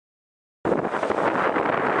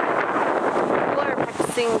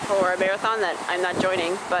announcing for a marathon that I'm not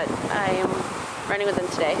joining, but I am running with them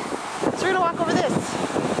today. So we're gonna walk over this.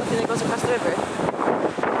 Something that goes across the river.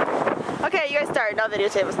 Okay, you guys start. I'll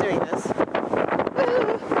videotape us doing this.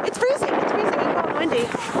 Woo! It's freezing. It's freezing. It's cold and windy.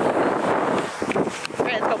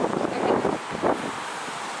 Alright, let's go.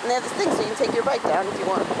 And they have this thing so you can take your bike down if you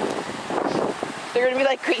want. They're gonna be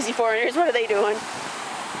like crazy foreigners. What are they doing?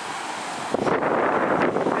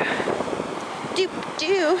 Doop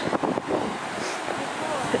doo.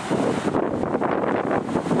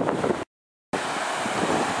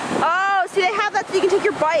 Oh, see, they have that so you can take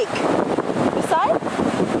your bike. This side?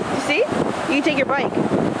 You see? You can take your bike.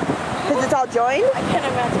 Because it's all joined? I can't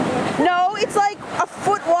imagine doing it. No, it's like a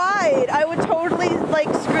foot wide. I would totally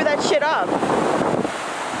like screw that shit up.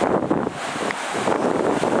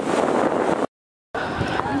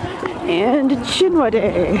 And it's Shinhwa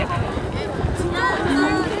Day.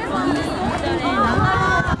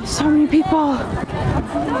 So many people.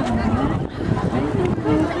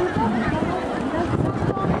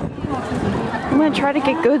 I'm gonna try to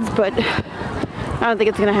get goods, but I don't think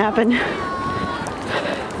it's gonna happen. I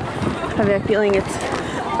have a feeling it's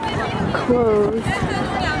closed.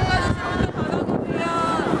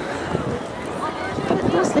 But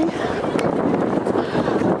we'll see.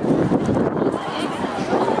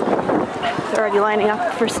 They're already lining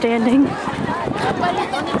up for standing.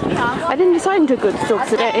 I didn't decide to goods till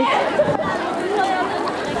today.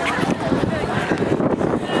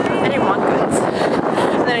 I didn't want goods.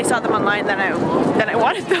 And then I saw them online, then I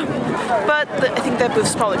wanted them. But I think that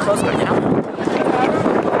booth's probably closed by now.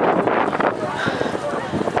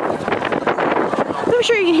 I'm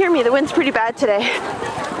sure you can hear me. The wind's pretty bad today.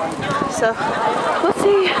 So we'll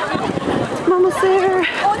see. I'm almost there.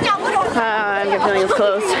 I have a feeling it's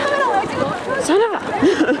closed. Son of a.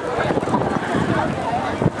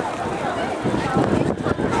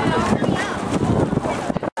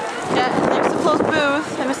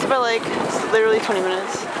 I missed it by like literally 20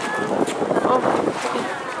 minutes. Oh.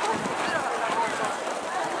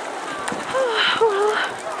 Well,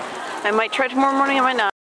 I might try tomorrow morning, I might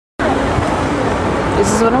not.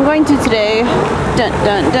 This is what I'm going to today. Dun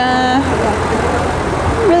dun dun.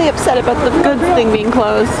 I'm really upset about the goods thing being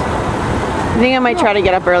closed. I think I might try to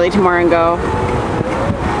get up early tomorrow and go.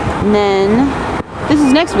 And then, this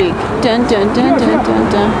is next week. Dun dun dun dun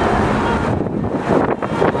dun dun.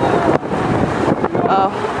 Oh,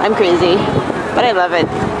 I'm crazy, but I love it.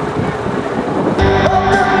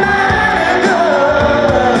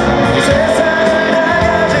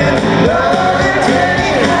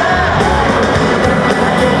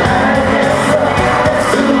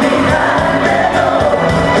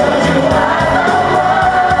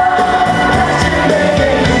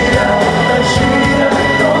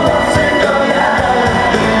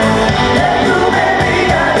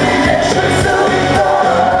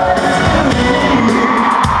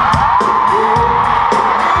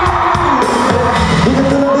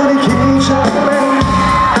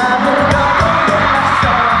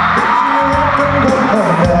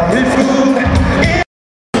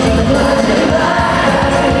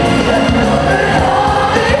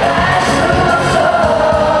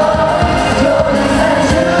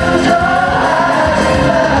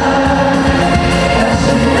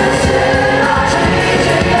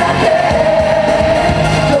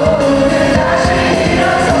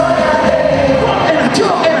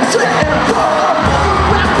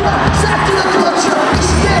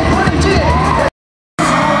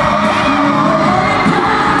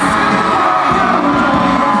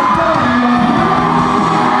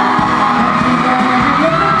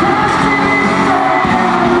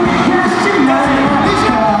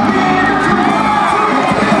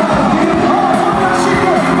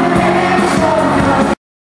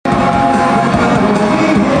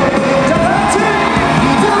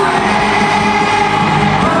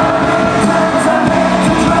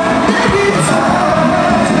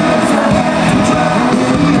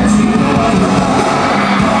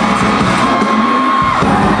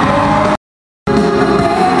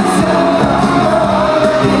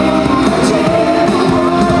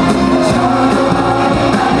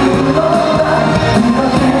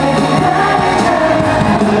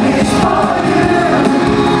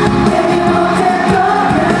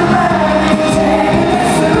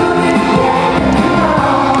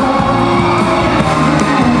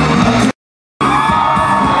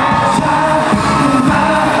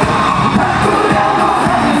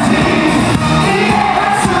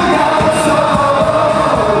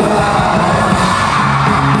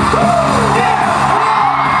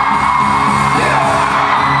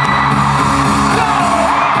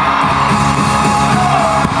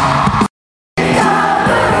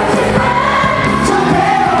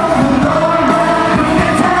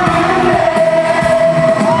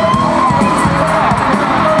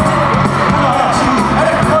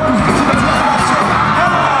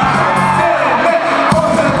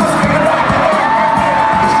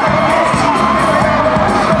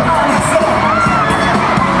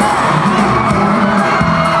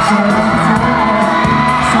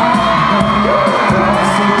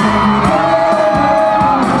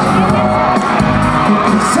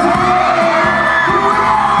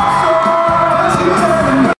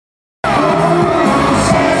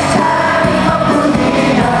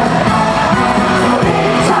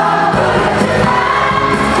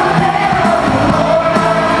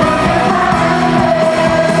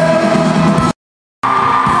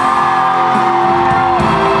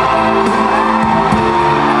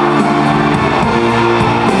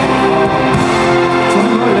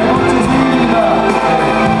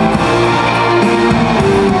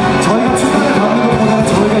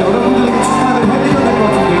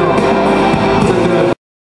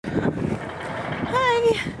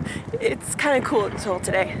 cool in Seoul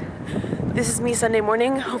today. This is me Sunday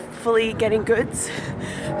morning, hopefully getting goods.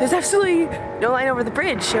 There's absolutely no line over the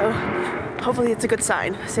bridge, so hopefully it's a good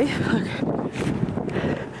sign. See? Look.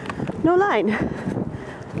 No line.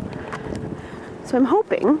 So I'm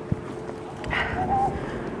hoping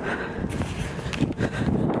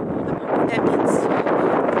that means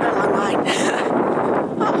not a long line.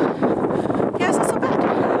 Oh, yeah, it's not so bad.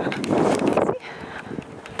 See?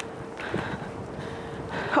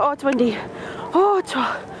 Oh, it's windy. Oh,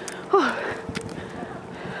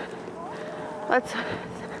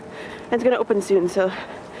 it's gonna open soon, so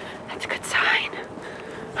that's a good sign.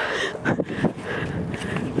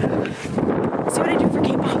 See what I do for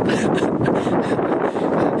K-pop.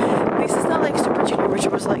 At least it's not like Super Junior, which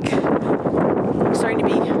was like starting to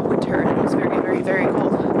be winter and it was very, very, very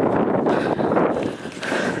cold.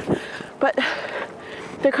 But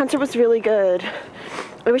their concert was really good.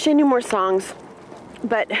 I wish I knew more songs,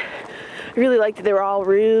 but I really liked it. They were all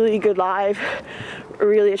really good live,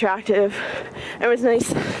 really attractive. It was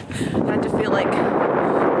nice not to feel like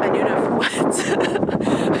I knew enough for what.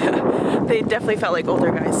 They definitely felt like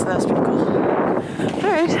older guys, so that was pretty cool.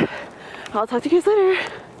 Alright, I'll talk to you guys later.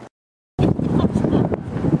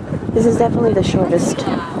 This is definitely the shortest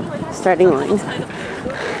starting line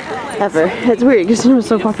ever. It's weird because it was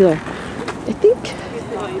so popular. I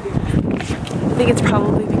think it's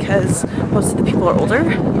probably because most of the people are older,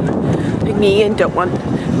 like me, and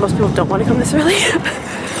most people don't want to come this early.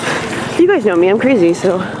 You guys know me, I'm crazy,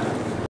 so